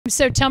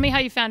So tell me how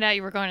you found out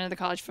you were going into the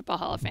College Football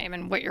Hall of Fame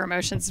and what your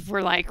emotions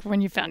were like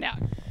when you found out.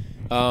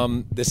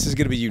 This is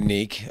going to be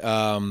unique.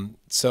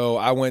 So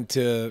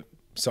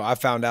I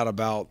found out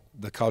about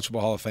the College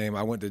Football Hall of Fame.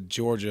 I went to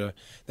Georgia.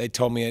 They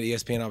told me at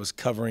ESPN I was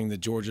covering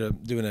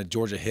doing a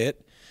Georgia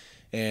hit.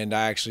 And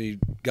I actually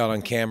got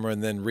on camera,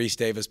 and then Reese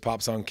Davis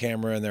pops on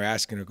camera, and they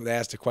asked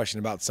a question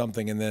about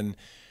something, and then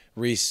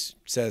Reese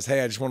says,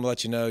 "Hey, I just wanted to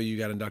let you know you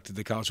got inducted to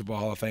the College Football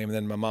Hall of Fame." And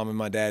then my mom and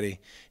my daddy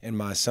and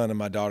my son and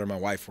my daughter and my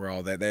wife were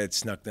all there. They had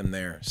snuck them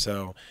there.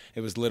 So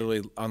it was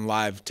literally on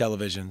live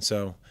television.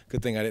 So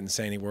good thing I didn't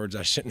say any words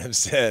I shouldn't have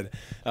said.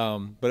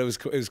 But it was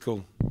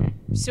cool.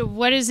 So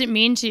what does it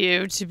mean to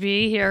you to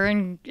be here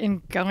and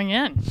going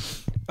in?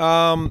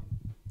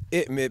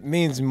 It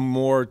means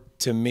more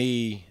to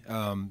me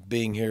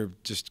being here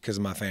just because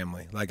of my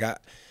family. Like I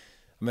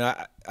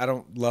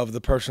don't love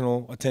the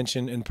personal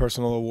attention and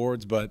personal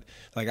awards, but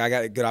like I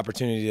got a good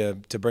opportunity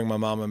to bring my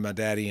mom and my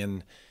daddy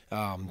and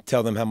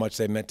tell them how much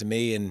they meant to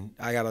me, and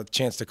I got a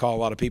chance to call a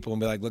lot of people and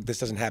be like, "Look, this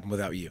doesn't happen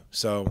without you."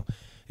 So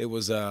it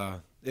was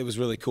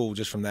really cool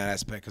just from that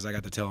aspect because I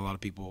got to tell a lot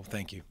of people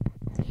thank you.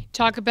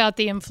 Talk about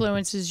the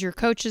influences your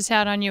coaches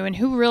had on you and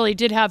who really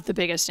did have the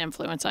biggest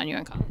influence on you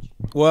in college.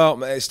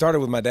 Well, it started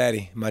with my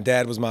daddy. My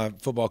dad was my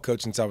football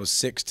coach since I was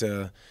 6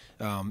 to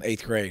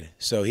 8th grade.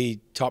 So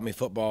he taught me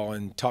football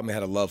and taught me how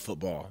to love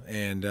football.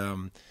 And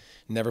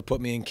never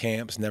put me in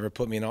camps, never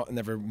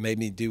made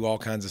me do all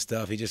kinds of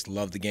stuff. He just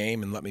loved the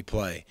game and let me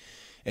play.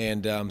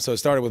 And so it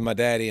started with my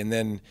daddy, and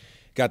then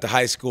got to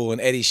high school,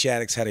 and Eddie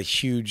Shaddix had a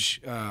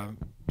huge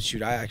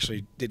shoot. I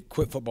actually did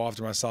quit football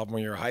after my sophomore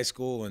year of high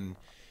school, and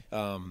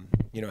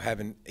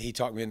he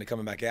talked me into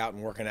coming back out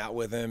and working out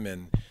with him.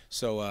 And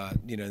so,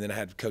 then I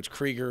had Coach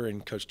Krieger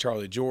and Coach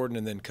Charlie Jordan,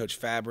 and then Coach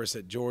Fabris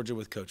at Georgia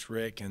with Coach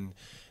Rick. And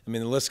I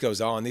mean, the list goes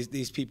on.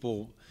 These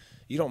people,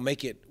 you don't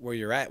make it where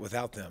you're at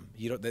without them.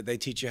 They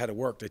teach you how to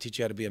work. They teach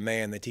you how to be a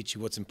man. They teach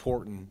you what's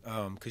important,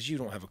 because you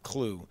don't have a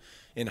clue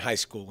in high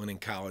school and in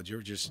college.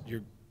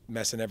 You're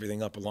messing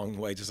everything up along the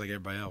way, just like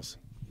everybody else.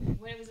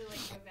 What was it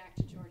like to go back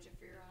to Georgia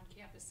for your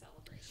on-campus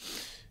celebration?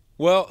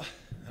 Well,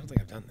 I don't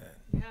think I've done that.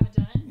 You haven't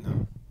done it?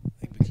 No.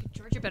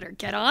 Georgia better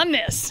get on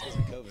this.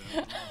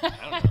 I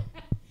don't know.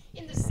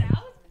 In the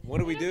South? What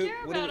do we do?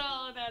 Care about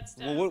all of that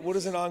stuff. Well, what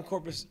is an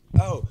on-campus?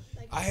 Oh,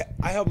 I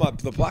held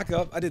the plaque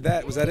up. I did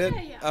that. Was that it?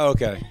 Yeah. Oh,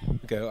 okay.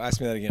 Okay, well,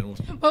 ask me that again.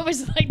 What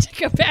was it like to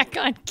go back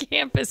on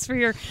campus for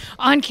your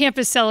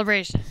on-campus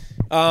celebration?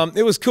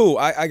 It was cool.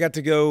 I got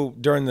to go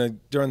during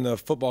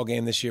the football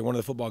game this year, one of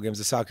the football games,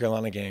 the South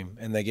Carolina game,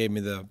 and they gave me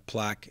the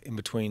plaque in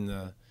between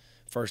the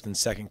first and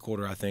second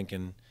quarter, I think,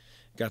 and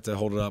got to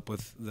hold it up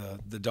with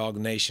the Dog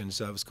Nation,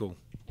 so that was cool.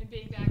 And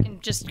being back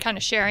and just kind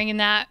of sharing in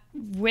that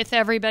with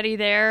everybody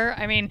there,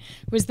 I mean,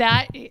 there's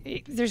got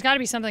to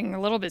be something a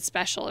little bit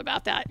special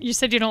about that. You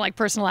said you don't like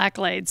personal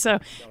accolades, so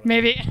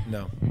maybe.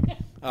 No.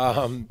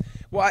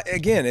 Well,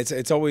 again,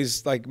 it's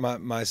always like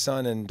my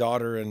son and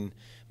daughter and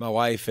my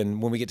wife, and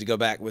when we get to go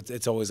back,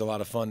 it's always a lot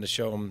of fun to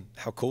show them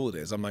how cool it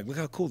is. I'm like, look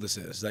how cool this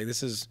is. Like,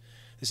 this is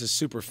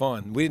super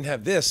fun. We didn't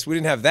have this. We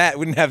didn't have that.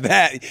 We didn't have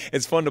that.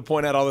 It's fun to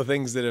point out all the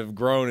things that have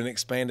grown and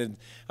expanded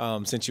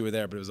since you were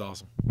there, but it was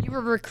awesome. You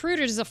were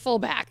recruited as a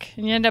fullback,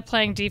 and you end up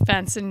playing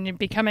defense and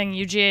becoming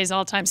UGA's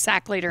all-time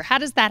sack leader. How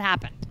does that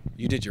happen?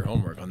 You did your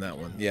homework on that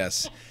one,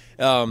 yes.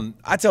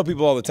 I tell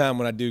people all the time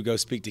when I do go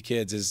speak to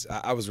kids is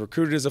I was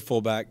recruited as a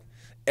fullback.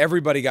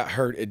 Everybody got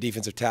hurt at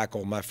defensive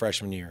tackle my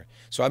freshman year.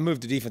 So I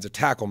moved to defensive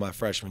tackle my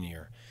freshman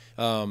year.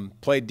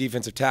 Played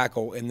defensive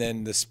tackle, and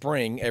then the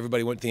spring,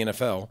 everybody went to the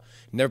NFL.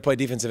 Never played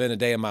defensive end a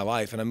day in my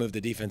life, and I moved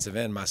to defensive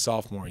end my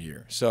sophomore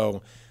year.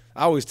 So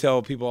I always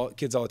tell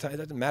kids all the time, it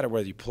doesn't matter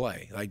whether you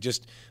play. Like,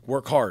 just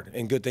work hard,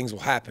 and good things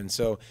will happen.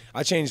 So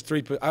I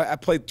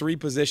played 3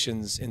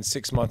 positions in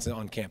 6 months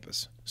on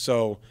campus.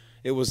 So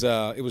it was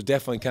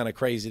definitely kind of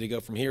crazy to go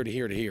from here to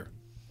here to here.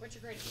 What's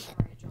your greatest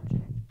memory at Georgia?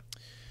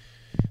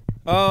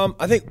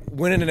 I think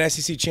winning an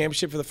SEC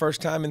championship for the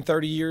first time in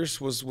 30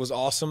 years was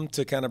awesome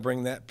to kind of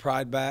bring that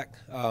pride back.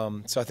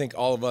 So I think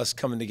all of us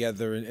coming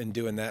together and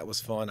doing that was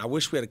fun. I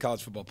wish we had a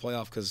college football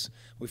playoff because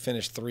we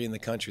finished 3 in the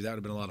country. That would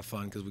have been a lot of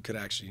fun because we could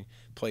have actually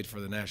played for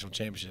the national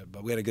championship.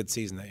 But we had a good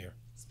season that year.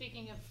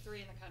 Speaking of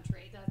 3 in the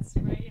country, that's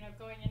right.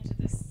 Going into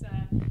this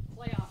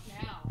playoff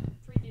now,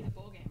 preview the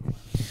bowl game for me.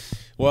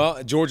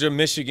 Well,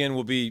 Georgia-Michigan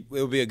will be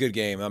a good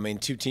game. I mean,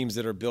 2 teams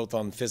that are built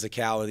on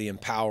physicality and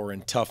power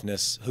and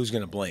toughness. Who's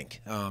going to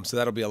blink? So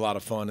that'll be a lot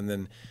of fun. And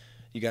then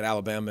you got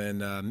Alabama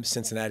and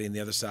Cincinnati on the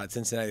other side.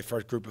 Cincinnati, the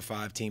first Group of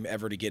 5 team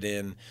ever to get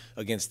in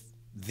against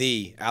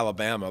the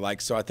Alabama.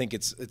 So I think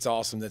it's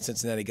awesome that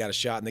Cincinnati got a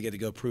shot and they get to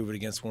go prove it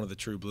against one of the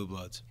true blue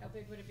bloods. How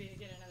big would it be to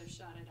get another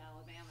shot at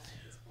Alabama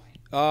at this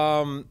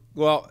point?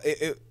 Well,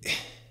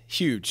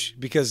 huge,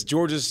 because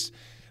Georgia's.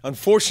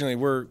 Unfortunately,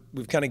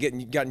 we've kind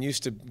of gotten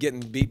used to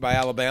getting beat by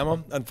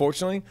Alabama,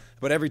 unfortunately.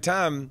 But every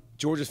time,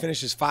 Georgia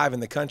finishes 5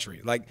 in the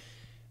country. Like,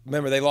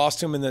 remember, they lost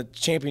to them in the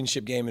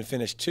championship game and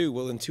finished 2.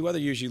 Well, in 2 other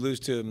years, you lose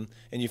to them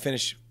and you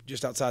finish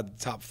just outside the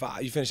top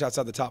 5. You finish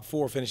outside the top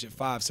 4, finish at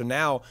 5. So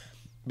now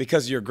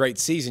because of your great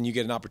season, you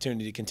get an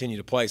opportunity to continue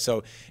to play.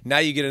 So now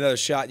you get another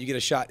shot. You get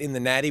a shot in the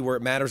Natty where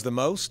it matters the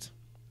most.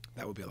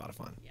 That would be a lot of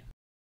fun. Yeah.